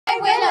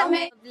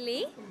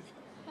Lovely,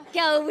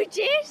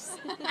 gorgeous,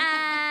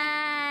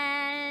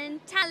 and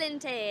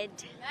talented.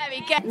 There we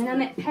go. And then I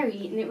met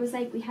Perry, and it was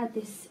like we had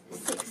this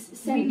sixth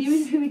sense. We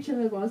knew who each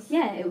other was.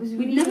 Yeah, it was. We'd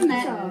really never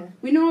bizarre. met.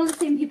 We know all the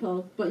same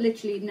people, but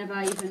literally never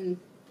even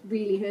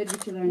really heard of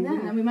each other. And, No.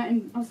 and we met,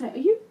 and I was like, "Are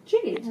you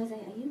Jade?" And I was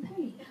like, "Are you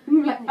Perry?" And we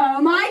were like,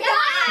 "Oh my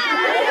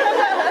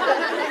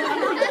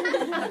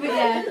god!" But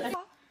yeah.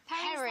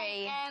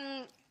 Perry,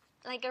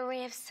 like a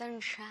ray of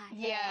sunshine.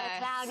 Yeah. On a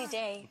cloudy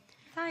day.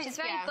 She's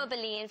very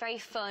bubbly and very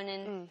fun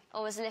and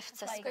always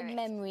lifts us. Good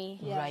memory.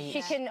 Yeah. Right.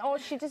 She can, or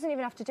she doesn't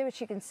even have to do it.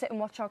 She can sit and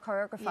watch our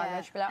choreographer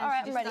and she'll be like, all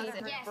right, I'm ready.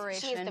 Yes,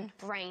 she has the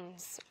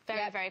brains.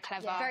 Very, very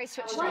clever. Yeah. Very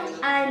switched What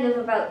on. I love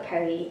about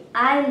Perry,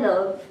 I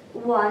love,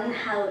 one,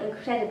 how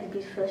incredibly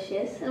beautiful she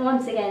is, and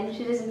once again,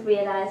 she doesn't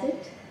realise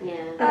it.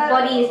 Yeah. Her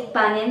body is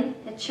banging,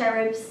 her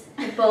cherubs,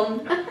 her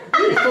bum,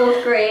 they're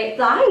both great.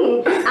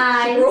 Bang!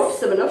 She brought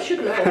some enough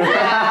sugar.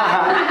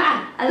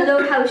 I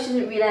love how she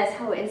doesn't realise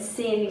how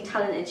insanely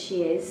talented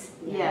she is.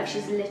 Yeah.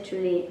 She's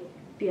literally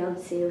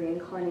Beyonce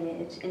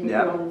reincarnated in the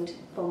Yeah. blonde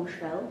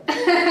bombshell.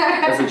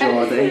 As a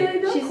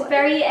Geordie. She's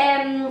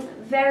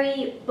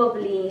very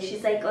bubbly.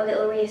 She's like a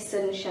little ray of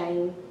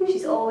sunshine.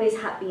 She's always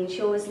happy and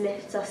she always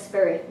lifts our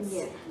spirits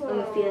when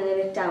we're feeling a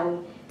bit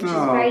down. And she's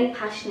very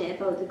passionate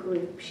about the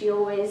group. She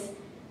always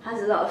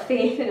has a lot of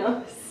faith in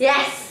us.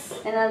 Yes!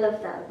 And I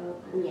love that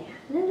about her. Yeah.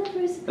 And I love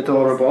her as a person.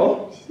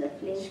 Adorable. She's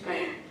lovely.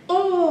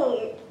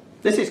 Oh.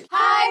 This is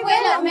Hi,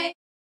 we're not me.